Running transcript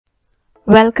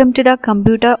Welcome to the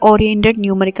Computer Oriented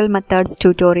Numerical Methods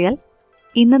tutorial.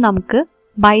 ഇന്ന് നമുക്ക്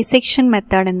bisection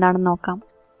method എന്താണെന്ന് നോക്കാം.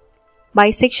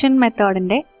 Bisection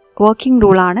methodന്റെ working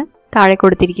rule ആണ് താഴെ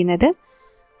കൊടുത്തിരിക്കുന്നത്.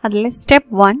 അതിൽ step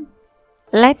 1,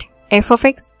 let f of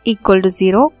x equal to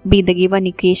 0 be the given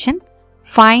equation.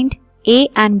 Find a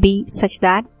and b such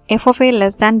that f of a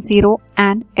less than 0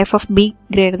 and f of b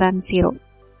greater than 0.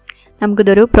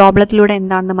 നമുക്കിതൊരു പ്രോബ്ലത്തിലൂടെ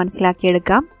എന്താണെന്ന്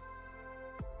മനസ്സിലാക്കിയെടുക്കാം.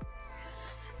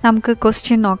 നമുക്ക്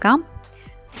question നോക്കാം.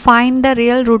 Find the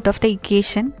real root of the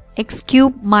equation x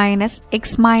cube minus x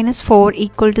minus 4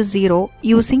 equal to 0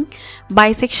 using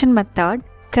bisection method.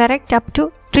 Correct up to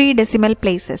 3 decimal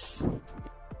places.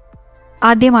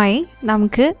 ആദ്യമായി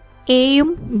നമുക്ക് എയും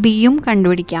ബിയും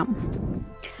കണ്ടുപിടിക്കാം.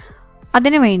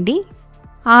 അതിനുവേണ്ടി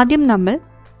ആദ്യം നമ്മൾ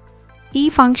ഈ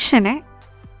ഫംഗ്ഷന്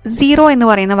 0 എന്ന്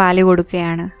പറയുന്ന വാല്യൂ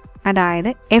കൊടുക്കുകയാണ്.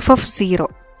 അതായത് f of 0.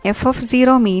 f of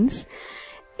 0 means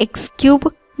x cube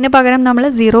ന് പകരം നമ്മൾ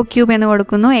 0 ക്യൂബ് എന്ന്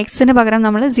കൊടുക്കുന്നു, എക്സിന് പകരം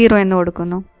നമ്മൾ 0 എന്ന്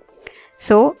കൊടുക്കുന്നു.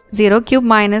 So 0 cube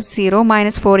minus 0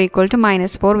 minus 4 equal to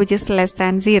minus 4 which is less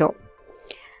than 0.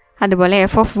 അതുപോലെ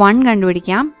എഫ് ഓഫ് 1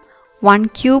 കണ്ടുപിടിക്കാം. 1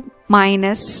 cube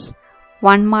minus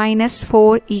 1 minus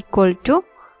 4 equal to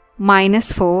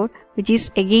minus 4 which is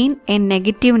again A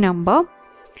negative number.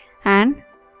 And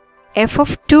F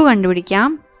of 2 കണ്ടുപിടിക്കാം.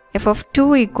 F of 2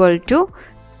 equal to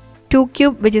 2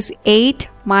 cube which is 8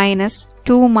 minus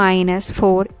 2 minus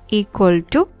 4 equal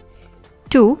to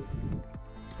 2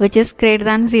 which is greater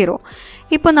than 0.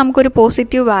 ഇപ്പോൾ നമുക്കൊരു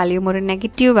positive വാല്യൂം ഒരു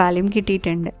negative വാല്യൂം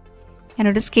കിട്ടിയിട്ടുണ്ട്.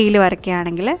 ഞാനൊരു scale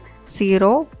വരയ്ക്കുകയാണെങ്കിൽ 0,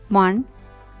 1,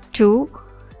 2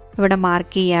 ഇവിടെ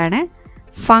mark ചെയ്യാണ്.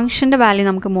 ഫംഗ്ഷൻ്റെ value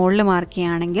നമുക്ക് മുകളിൽ മാർക്ക്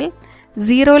ചെയ്യുകയാണെങ്കിൽ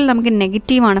 0ൽ നമുക്ക്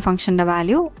നെഗറ്റീവാണ് ഫംഗ്ഷൻ്റെ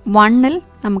വാല്യൂ, 1ൽ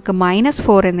നമുക്ക്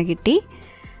 -4 എന്ന് കിട്ടി,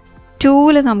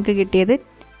 2ൽ നമുക്ക് കിട്ടിയത്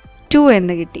 2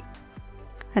 എന്ന് കിട്ടി.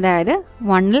 അതായത്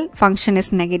 1ൽ ഫംഗ്ഷൻ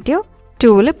ഇസ് നെഗറ്റീവ്,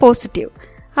 2ൽ പോസിറ്റീവ്.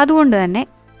 അതുകൊണ്ട് തന്നെ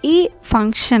ഈ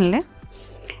ഫംഗ്ഷനിൽ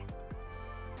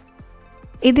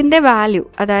ഇതിൻ്റെ വാല്യൂ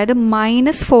അതായത്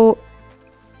 -4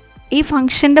 ഈ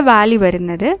ഫംഗ്ഷൻ്റെ വാല്യൂ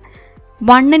വരുന്നത്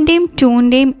 1ൻ്റെയും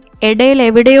 2ൻ്റെയും ഇടയിൽ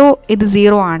എവിടെയോ ഇത്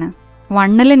 0 ആണ്.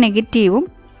 1ൽ നെഗറ്റീവും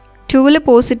 2ൽ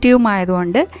പോസിറ്റീവും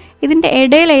ആയതുകൊണ്ട് ഇതിൻ്റെ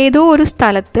ഇടയിൽ ഏതോ ഒരു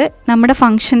സ്ഥലത്ത് നമ്മുടെ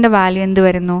ഫംഗ്ഷൻ്റെ വാല്യൂ എന്ത്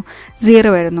വരുന്നു? 0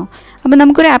 വരുന്നു. അപ്പോൾ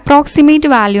നമുക്കൊരു അപ്രോക്സിമേറ്റ്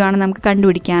വാല്യൂ ആണ് നമുക്ക്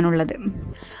കണ്ടുപിടിക്കാനുള്ളത്.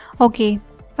 ഓക്കെ,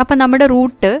 അപ്പോൾ നമ്മുടെ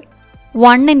റൂട്ട്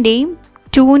 1ൻ്റെയും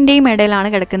 2ൻ്റെയും ഇടയിലാണ്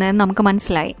കിടക്കുന്നതെന്ന് നമുക്ക്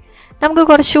മനസ്സിലായി. നമുക്ക്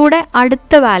കുറച്ചുകൂടെ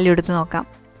അടുത്ത വാല്യൂ എടുത്ത് നോക്കാം.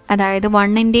 അതായത്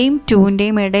 1ൻ്റെയും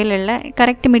 2ൻ്റെയും ഇടയിലുള്ള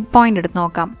കറക്റ്റ് മിഡ് പോയിൻ്റ് എടുത്ത്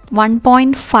നോക്കാം.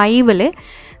 1.5ൽ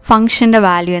ഫംഗ്ഷൻ്റെ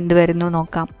വാല്യൂ എന്ത് വരുന്നു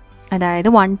നോക്കാം.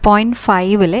 അതായത്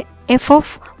 1.5ൽ എഫ്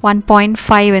ഓഫ്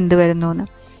 1.5 എന്ത് വരുന്നു എന്ന്.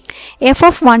 എഫ്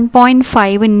ഓഫ്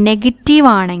 1.5 നെഗറ്റീവ്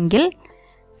ആണെങ്കിൽ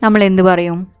നമ്മൾ എന്ത്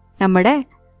പറയും? നമ്മുടെ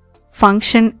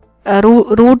ഫംഗ്ഷൻ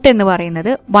റൂട്ട് എന്ന്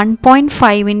പറയുന്നത്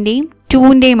 1.5ൻ്റെയും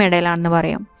 2ൻ്റെയും ഇടയിലാണെന്ന്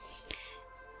പറയും.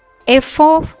 എഫ്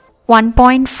ഓഫ്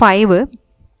 1.5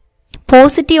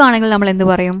 പോസിറ്റീവ് ആണെങ്കിൽ നമ്മൾ എന്ത്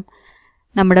പറയും?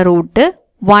 നമ്മുടെ റൂട്ട്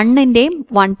 1ൻ്റെയും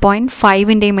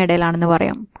 1.5ൻ്റെയും ഇടയിലാണെന്ന്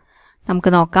പറയും.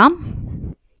 നമുക്ക് നോക്കാം.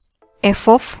 എഫ്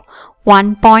ഓഫ്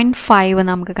 1.5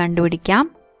 നമുക്ക് കണ്ടുപിടിക്കാം.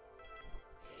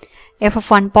 F of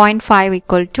 1.5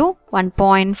 equal to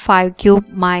 1.5 cube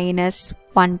minus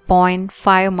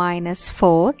 1.5 minus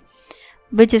 4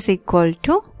 which is equal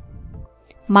to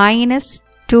minus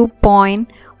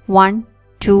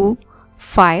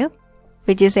 2.125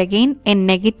 which is again A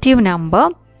negative number.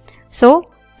 So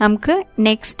നമുക്ക്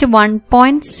നെക്സ്റ്റ്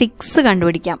 1.6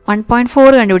 കണ്ടുപിടിക്കാം.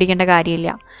 1.4 കണ്ടുപിടിക്കേണ്ട കാര്യമില്ല.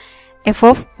 എഫ്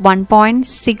ഓഫ്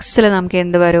 1.6ൽ നമുക്ക്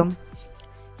എന്ത് വരും?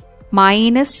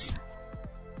 Minus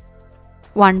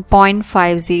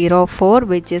 1.504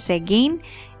 which is again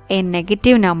A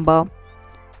negative number.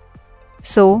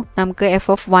 So നമുക്ക് F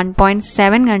of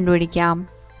 1.7 കണ്ടുപിടിക്കാം.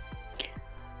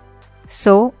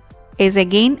 So is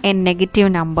again a negative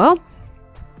number.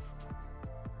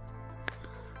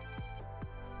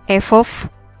 F of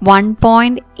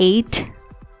 1.8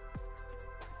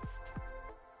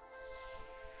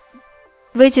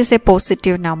 which is a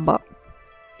positive number.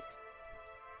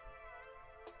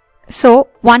 So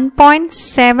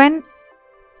 1.7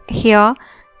 here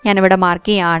ഞാൻ ഇവിടെ മാർക്ക്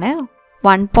ചെയ്യാണ്.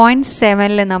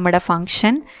 1.7ൽ നമ്മുടെ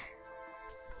ഫംഗ്ഷൻ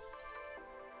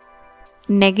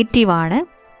നെഗറ്റീവ് ആണ്.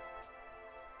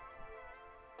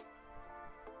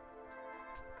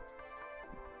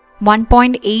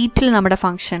 1.8ൽ നമ്മുടെ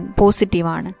ഫംഗ്ഷൻ പോസിറ്റീവ്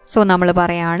ആണ്. സോ നമ്മൾ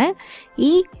പറയാണ്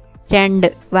ഈ രണ്ട്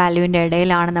വാല്യൂവിൻ്റെ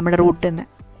ഇടയിലാണ് നമ്മുടെ റൂട്ട് എന്ന്.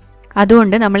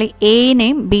 അതുകൊണ്ട് നമ്മൾ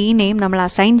എനെയും ബിനെയും നമ്മൾ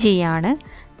അസൈൻ ചെയ്യാണ്.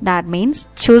 That means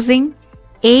choosing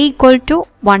A equal to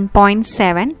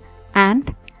 1.7 and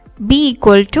B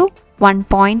equal to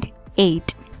 1.8.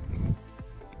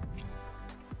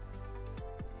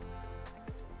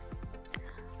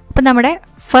 അപ്പോൾ നമ്മുടെ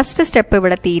ഫസ്റ്റ് സ്റ്റെപ്പ്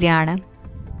ഇവിടെ തീരുകയാണ്.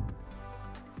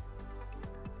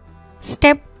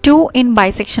 Step 2 in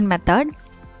bisection method.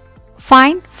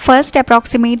 Find first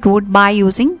approximate root by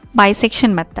using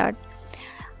bisection method.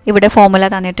 ഇവിടെ ഫോർമുല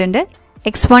തന്നിട്ടുണ്ട്.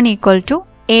 x1 equal to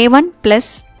a1 plus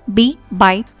b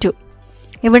by 2.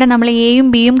 ഇവിടെ നമ്മൾ എയും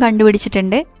ബിയും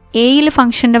കണ്ടുപിടിച്ചിട്ടുണ്ട്. എയിൽ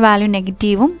ഫംഗ്ഷൻ്റെ വാല്യൂ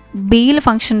നെഗറ്റീവും ബിയിൽ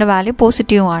ഫംഗ്ഷൻ്റെ വാല്യൂ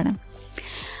പോസിറ്റീവുമാണ്.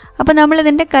 അപ്പോൾ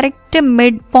നമ്മളിതിൻ്റെ കറക്റ്റ്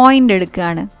മിഡ് പോയിൻ്റ്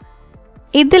എടുക്കുകയാണ്.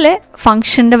 ഇതിൽ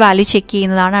ഫംഗ്ഷൻ്റെ വാല്യൂ ചെക്ക്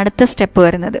ചെയ്യുന്നതാണ് അടുത്ത സ്റ്റെപ്പ്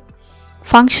വരുന്നത്.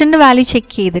 ഫംഗ്ഷൻ്റെ വാല്യൂ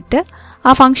ചെക്ക് ചെയ്തിട്ട് ആ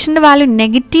ഫംഗ്ഷൻ്റെ വാല്യൂ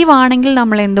നെഗറ്റീവ് ആണെങ്കിൽ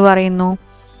നമ്മൾ എന്ത് പറയുന്നു?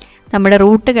 നമ്മുടെ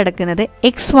റൂട്ട് കിടക്കുന്നത്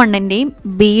x1ൻ്റെയും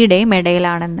ബിയുടെയും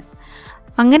ഇടയിലാണെന്ന്.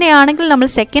 അങ്ങനെയാണെങ്കിൽ നമ്മൾ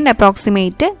സെക്കൻഡ്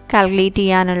അപ്രോക്സിമേറ്റ്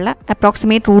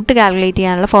റൂട്ട് കാൽക്കുലേറ്റ്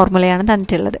ചെയ്യാനുള്ള ഫോർമുലയാണ്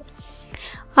തന്നിട്ടുള്ളത്.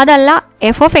 അതല്ല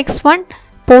എഫ് ഓഫ് x1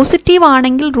 പോസിറ്റീവ്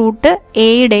ആണെങ്കിൽ റൂട്ട്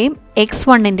എയുടെയും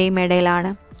x1ൻ്റെയും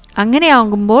ഇടയിലാണ്.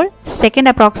 അങ്ങനെയാകുമ്പോൾ സെക്കൻഡ്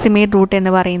അപ്രോക്സിമേറ്റ് റൂട്ട്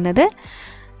എന്ന് പറയുന്നത്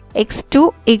x2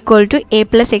 equal to a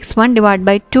plus x1 divided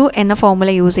by 2 എന്ന ഫോർമുല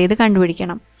യൂസ് ചെയ്ത്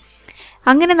കണ്ടുപിടിക്കണം.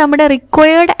 അങ്ങനെ നമ്മുടെ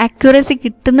റിക്വയർഡ് അക്യുറസി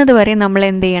കിട്ടുന്നത് വരെ നമ്മൾ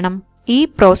എന്ത് ചെയ്യണം? ഈ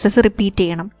പ്രോസസ്സ് റിപ്പീറ്റ്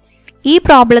ചെയ്യണം. ഈ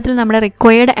പ്രോബ്ലത്തിൽ നമ്മുടെ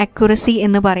റിക്വയർഡ് അക്യുറസി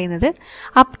എന്ന് പറയുന്നത്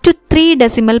അപ് ടു 3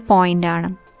 ഡെസിമൽ പോയിന്റ് ആണ്.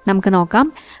 നമുക്ക് നോക്കാം,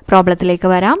 പ്രോബ്ലത്തിലേക്ക്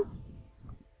വരാം.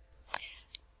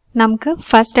 നമുക്ക്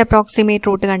ഫസ്റ്റ് അപ്രോക്സിമേറ്റ്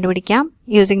റൂട്ട് കണ്ടുപിടിക്കാം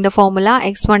using the formula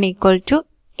x1 equal to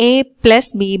a plus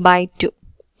b by 2.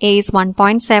 A is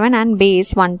 1.7 and B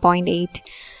is 1.8.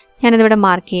 ഞാനിതിവിടെ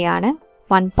മാർക്ക് ചെയ്യാണ്.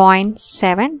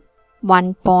 1.7,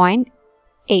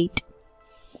 1.8.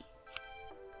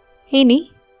 ഇനി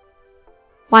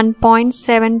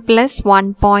 1.7 plus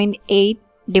 1.8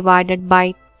 divided by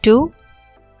 2,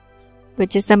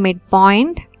 which is the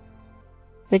midpoint,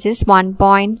 which is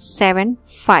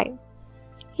 1.75.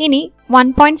 ഇനി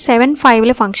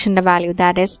 1.75 ഫംഗ്ഷൻ്റെ value,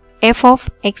 that is f of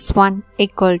x1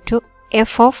 equal to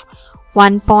f of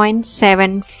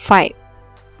 1.75,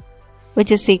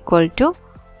 which is equal to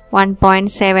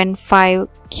 1.75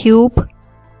 cube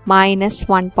minus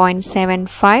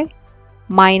 1.75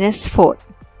 minus 4,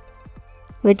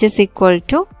 which is equal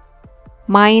to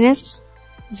minus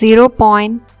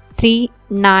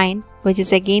 0.39, which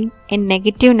is again a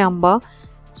negative number.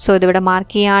 So ഇതിവിടെ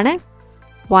mark ചെയ്യാണ്.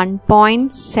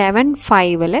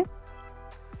 1.75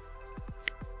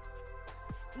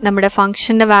 നമ്മുടെ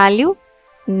ഫംഗ്ഷൻ്റെ value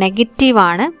negative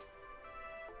ആണ്.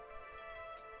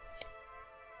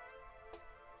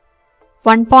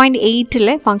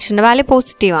 1.8 ഫംഗ്ഷൻ്റെ value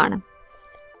positive ആണ്.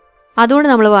 അതുകൊണ്ട്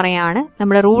നമ്മൾ പറയാണ്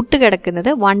നമ്മുടെ root കിടക്കുന്നത്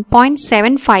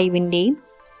 1.75ൻ്റെയും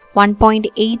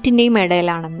 1.8ൻ്റെയും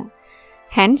ഇടയിലാണെന്ന്.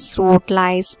 Hence root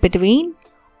lies between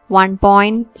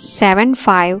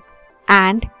 1.75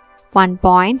 and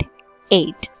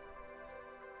 1.8.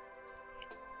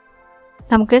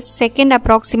 നമുക്ക് സെക്കൻഡ്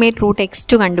അപ്രോക്സിമേറ്റ് റൂട്ട്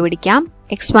x2 കണ്ടുപിടിക്കാം.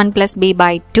 x1 plus b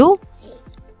by 2.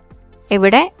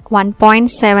 ഇവിടെ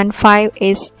 1.75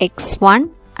 is x1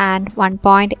 and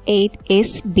 1.8 is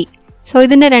b. So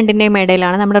ഇതിൻ്റെ രണ്ടിൻ്റെയും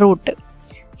ഇടയിലാണ് നമ്മുടെ root.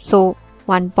 So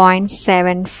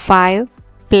 1.75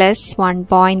 plus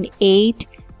 1.8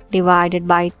 divided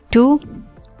by 2,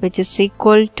 which is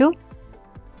equal to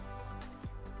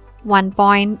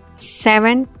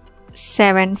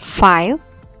 1.775.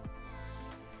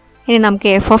 ഇനി നമുക്ക്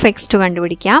f of x2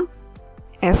 കണ്ടുപിടിക്കാം.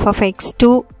 f of x2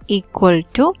 equal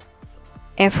to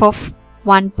f of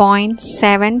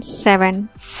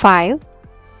 1.775,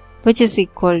 which is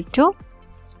equal to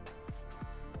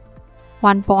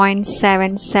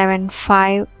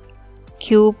 1.775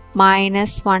 cube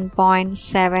minus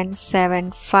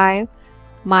 1.775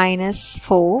 minus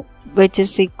 4, which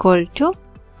is equal to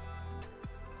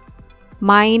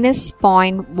minus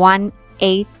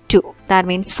 0.182. That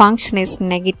means function is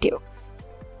negative.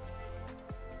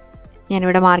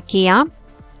 ഞാനിവിടെ mark ചെയ്യാം.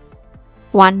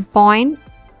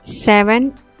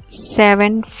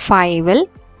 1.775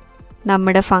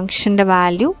 നമ്മുടെ ഫംഗ്ഷൻ്റെ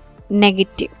value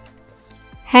negative.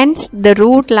 Hence the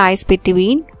root lies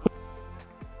between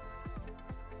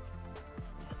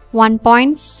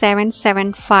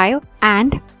 1.775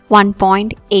 and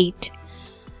 1.8.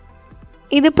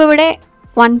 ഇതിപ്പോൾ ഇവിടെ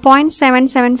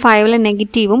 1.775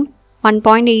 നെഗറ്റീവും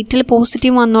 1.8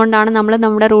 positive വന്നുകൊണ്ടാണ് നമ്മൾ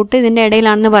നമ്മുടെ root ഇതിൻ്റെ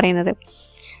ഇടയിലാണെന്ന് പറയുന്നത്.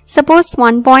 സപ്പോസ്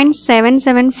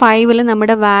 1.775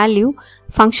 നമ്മുടെ വാല്യൂ,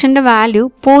 ഫംഗ്ഷൻ്റെ വാല്യൂ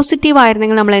പോസിറ്റീവ്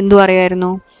ആയിരുന്നെങ്കിൽ നമ്മൾ എന്തു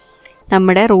പറയുമായിരുന്നു?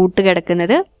 നമ്മുടെ റൂട്ട്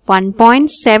കിടക്കുന്നത്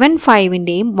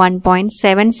 1.75ൻ്റെയും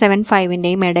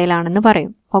 1.775ൻ്റെയും ഇടയിലാണെന്ന്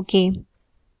പറയും. Okay,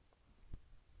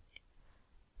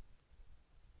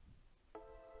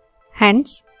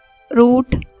 hence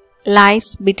root lies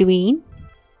between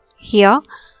here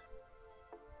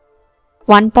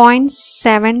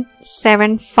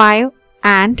 1.775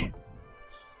 and 1.8.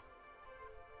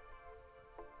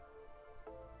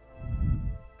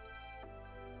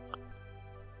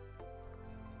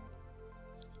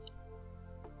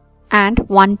 and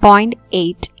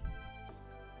 1.8.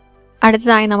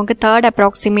 അടുത്തതായി നമുക്ക് തേർഡ്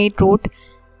അപ്രോക്സിമേറ്റ് റൂട്ട്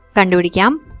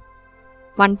കണ്ടുപിടിക്കാം.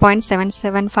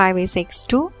 1.775 is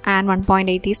x2 and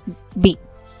 1.8 is b.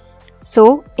 So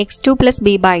x2 plus b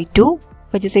by 2,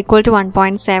 which is equal to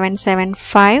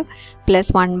 1.775 plus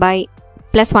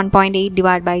 1.8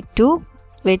 divided by 2,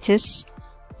 which is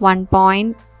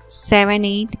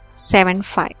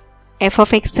 1.7875. f of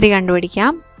x3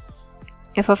 കണ്ടുപിടിക്കാം.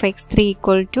 f of x3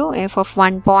 equal to f of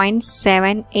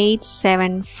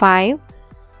 1.7875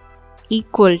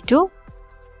 equal to,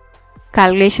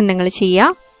 calculation നിങ്ങൾ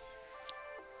ചെയ്യുക,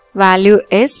 value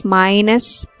is minus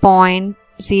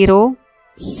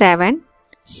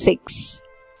 0.076,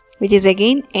 which is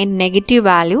again a negative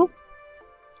value.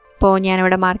 അപ്പോൾ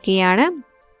ഞാനിവിടെ mark ചെയ്യാണ്.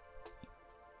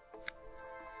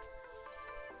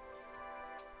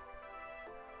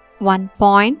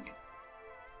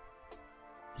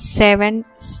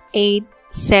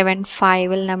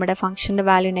 .7875 നമ്മുടെ ഫംഗ്ഷൻ്റെ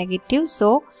value negative. So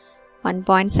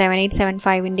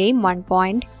 1.7875ൻ്റെയും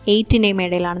 1.8ൻ്റെയും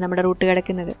ഇടയിലാണ് നമ്മുടെ root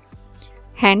കിടക്കുന്നത്.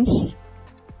 Hence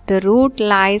the root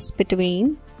lies between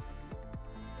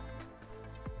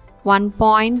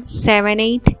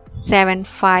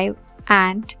 1.7875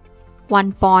 and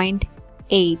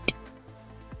 1.8.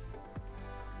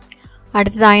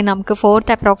 അടുത്തതായി നമുക്ക്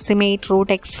fourth approximate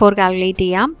root x4 calculate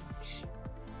ചെയ്യാം.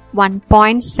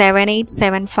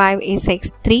 1.7875 is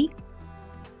x3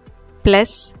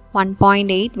 plus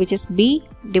 1.8, which is b,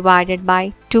 divided by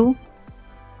 2,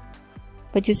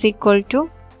 which is equal to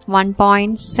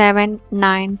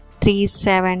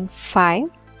 1.79375.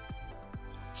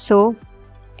 So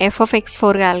f of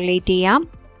x4 calculate ചെയ്യാം.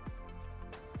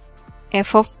 f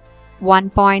of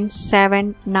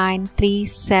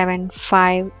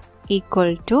 1.79375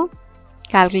 equal to,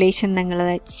 calculation നിങ്ങൾ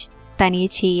തനിയെ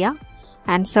ചെയ്യുക.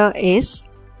 Answer is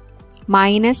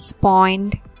minus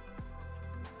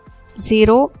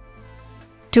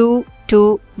 0.022,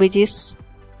 which is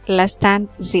less than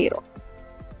 0.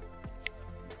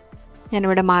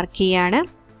 ഞാനിവിടെ mark ചെയ്യാണ്.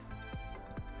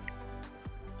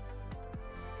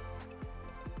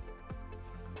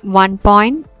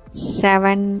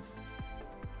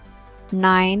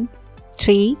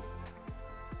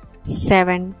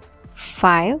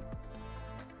 .93775.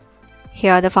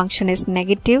 Here the function is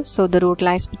negative, so the root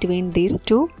lies between these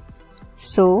two.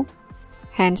 So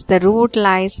hence the root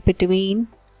lies between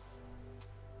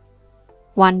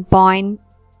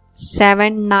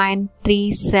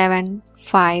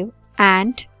 1.7935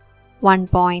 and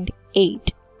 1.8.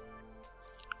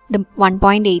 ഇത്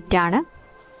 1.8 ആണ്.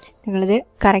 നിങ്ങളിത്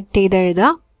correct ചെയ്ത് എഴുതുക.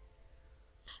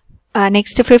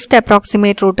 Next fifth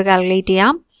approximate root calculate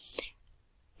ചെയ്യാം.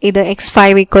 ഇത് x5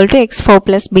 equal to x4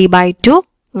 plus b by 2.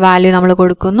 Value നമ്മൾ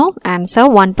കൊടുക്കുന്നു. Answer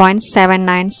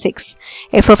 1.796.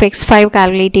 f of x5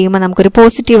 calculate ചെയ്യുമ്പോൾ നമുക്കൊരു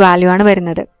പോസിറ്റീവ് വാല്യൂ ആണ്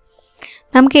വരുന്നത്.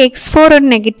 നമുക്ക് x4 ഒരു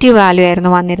നെഗറ്റീവ് വാല്യൂ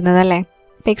ആയിരുന്നു വന്നിരുന്നത് അല്ലേ.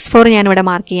 x4 ഞാനിവിടെ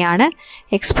മാർക്ക് ചെയ്യാണ്.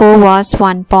 x4 was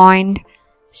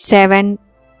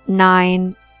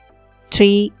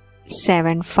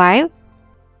 1.79375.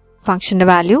 ഫംഗ്ഷൻ്റെ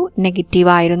വാല്യൂ നെഗറ്റീവ്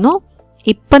ആയിരുന്നു.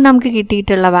 ഇപ്പം നമുക്ക്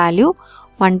കിട്ടിയിട്ടുള്ള വാല്യൂ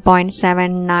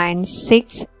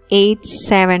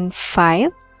 1.796875.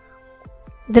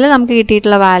 ഇതിൽ നമുക്ക്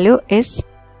കിട്ടിയിട്ടുള്ള value is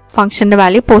ഫംഗ്ഷൻ്റെ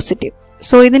value positive.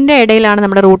 So ഇതിൻ്റെ ഇടയിലാണ്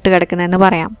നമ്മുടെ റൂട്ട് കിടക്കുന്നതെന്ന്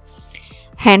പറയാം.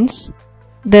 Hence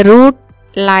the root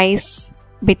lies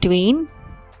between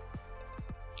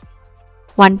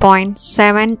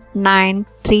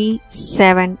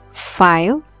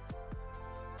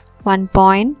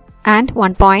 1.7935 and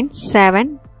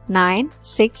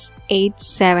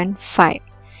 1.79685.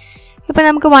 ഇപ്പം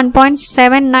നമുക്ക്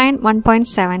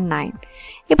 1.79.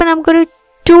 ഇപ്പം നമുക്കൊരു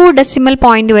 2 ഡെസിമൽ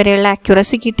പോയിന്റ് വരെയുള്ള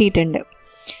അക്യുറസി കിട്ടിയിട്ടുണ്ട്.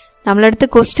 നമ്മളടുത്ത്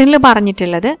ക്വസ്റ്റ്യനിൽ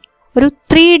പറഞ്ഞിട്ടുള്ളത് ഒരു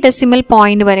 3 ഡെസിമൽ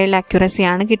പോയിന്റ് വരെയുള്ള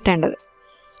അക്യുറസിയാണ് കിട്ടേണ്ടത്.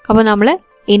 അപ്പോൾ നമ്മൾ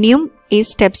ഇനിയും ഈ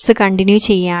സ്റ്റെപ്സ് കണ്ടിന്യൂ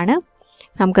ചെയ്യാണ്.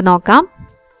 നമുക്ക് നോക്കാം.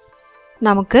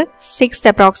 നമുക്ക് 6th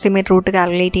അപ്രോക്സിമേറ്റ് റൂട്ട്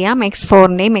കാൽക്കുലേറ്റ് ചെയ്യാം.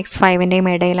 x4ൻ്റെയും x5ൻ്റെയും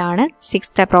ഇടയിലാണ്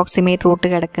 6th അപ്രോക്സിമേറ്റ് റൂട്ട്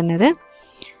കിടക്കുന്നത്.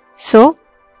 So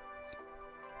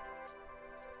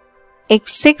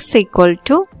x6 equal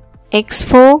to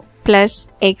x4 plus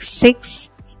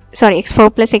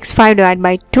x5 divided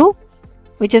by 2,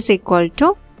 which is equal to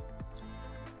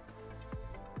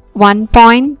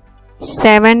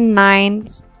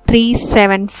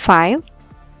 1.79375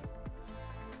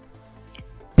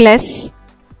 plus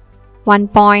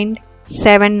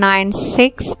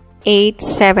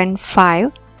 1.796875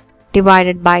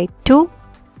 divided by 2.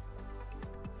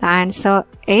 The answer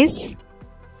is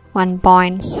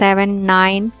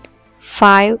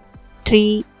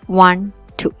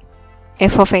 1.79512.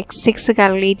 f of x6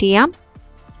 calculate ചെയ്യാം.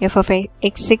 f of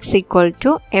x6 equal to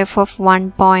f of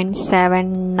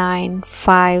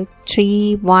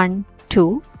 1.795312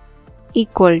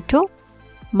 equal to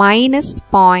minus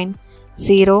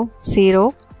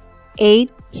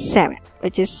 0.0087,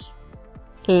 which is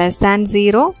less than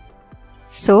 0.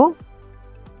 So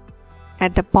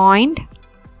at the point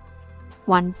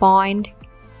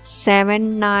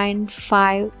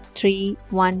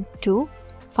 1.795312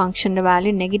 ഫംഗ്ഷൻ്റെ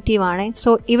value negative ആണ്. So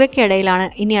ഇവയ്ക്കിടയിലാണ്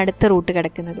ഇനി അടുത്ത root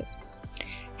കിടക്കുന്നത്.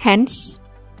 Hence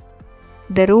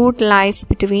the root lies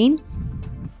between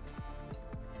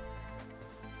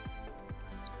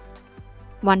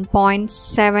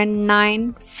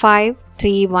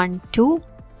 1.795312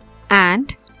 and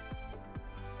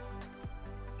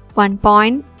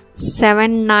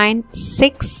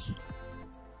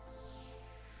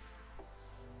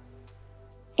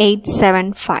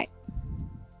 1.796,875.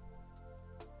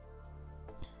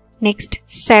 Next,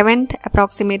 7th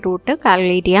approximate root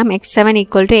calculate ചെയ്യാം. x7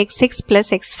 equal to x6 plus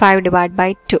x5 divided by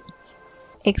 2.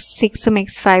 x6 ഉം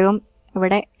x5 ഉം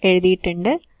ഇവിടെ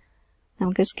എഴുതിയിട്ടുണ്ട്.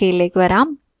 നമുക്ക് സ്കെയിലിലേക്ക് വരാം.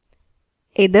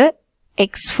 ഇത്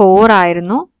x4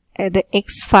 ആയിരുന്നു, ഇത്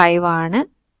x5 ആണ്,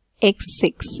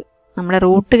 x6. നമ്മുടെ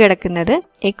റൂട്ട് കിടക്കുന്നത്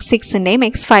x6ൻ്റെയും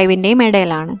x5ൻ്റെയും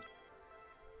ഇടയിലാണ്.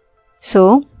 So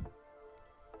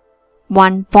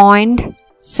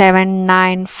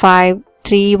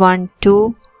 1.795,312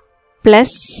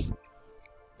 plus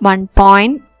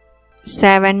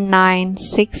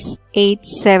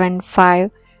 1.796875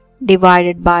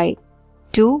 divided by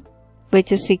 2, which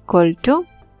is equal to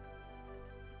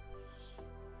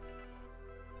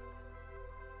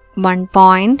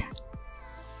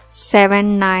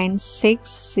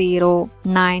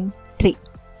 1.796093.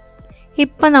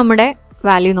 ഇപ്പോൾ നമ്മുടെ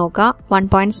വാല്യൂ നോക്കാം.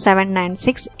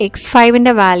 1.796,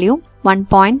 x5ൻ്റെ വാല്യൂ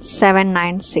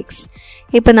 1.796.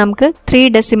 ഇപ്പോൾ നമുക്ക് 3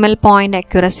 ഡെസിമൽ പോയിൻ്റ്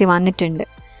അക്യുറസി വന്നിട്ടുണ്ട്.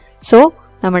 സോ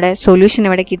നമ്മുടെ സൊല്യൂഷൻ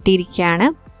ഇവിടെ കിട്ടിയിരിക്കുകയാണ്.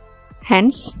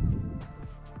 Hence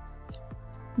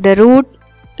the root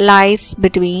lies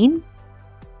between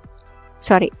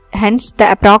hence the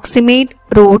approximate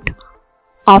root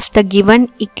of the given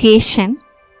equation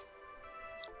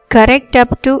correct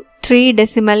up to 3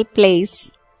 decimal place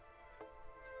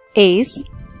is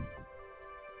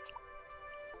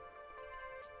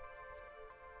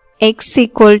x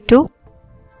equal to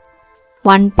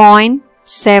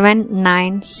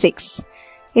 1.796.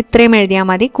 ഇത്രയും എഴുതിയാൽ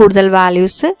മതി, കൂടുതൽ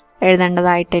വാല്യൂസ്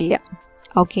എഴുതേണ്ടതായിട്ടില്ല.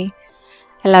 ഓക്കെ,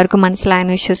 എല്ലാവർക്കും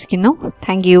മനസ്സിലായെന്ന് വിശ്വസിക്കുന്നു.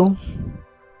 Thank you.